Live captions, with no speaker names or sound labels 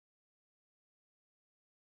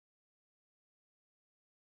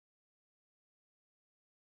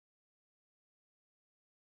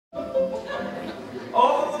I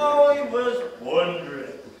was wondering.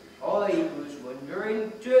 I was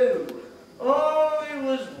wondering too. I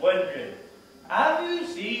was wondering. Have you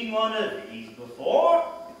seen one of these before?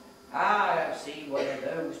 I have seen one of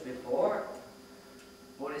those before.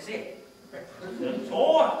 What is it? The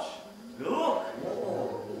torch. Look.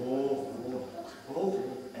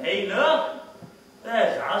 Hey, look.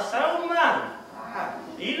 There's our sound man.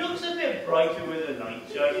 He looks a bit brighter with the light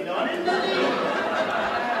shining on him, doesn't he?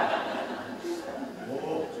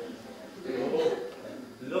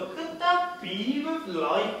 Look at that beam of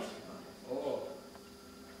light.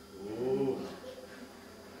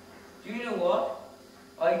 Do you know what?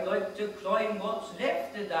 I'd like to climb what's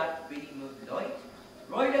left of that beam of light.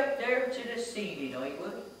 Right up there to the ceiling, I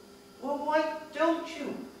would. Well, why don't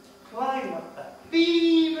you climb up a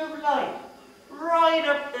beam of light right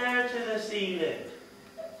up there to the ceiling?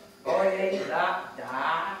 I ain't that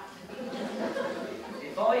daft.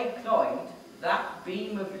 If I climbed that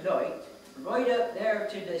beam of light right up there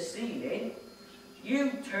to the ceiling,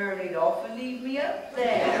 you turn it off and leave me up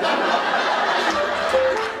there.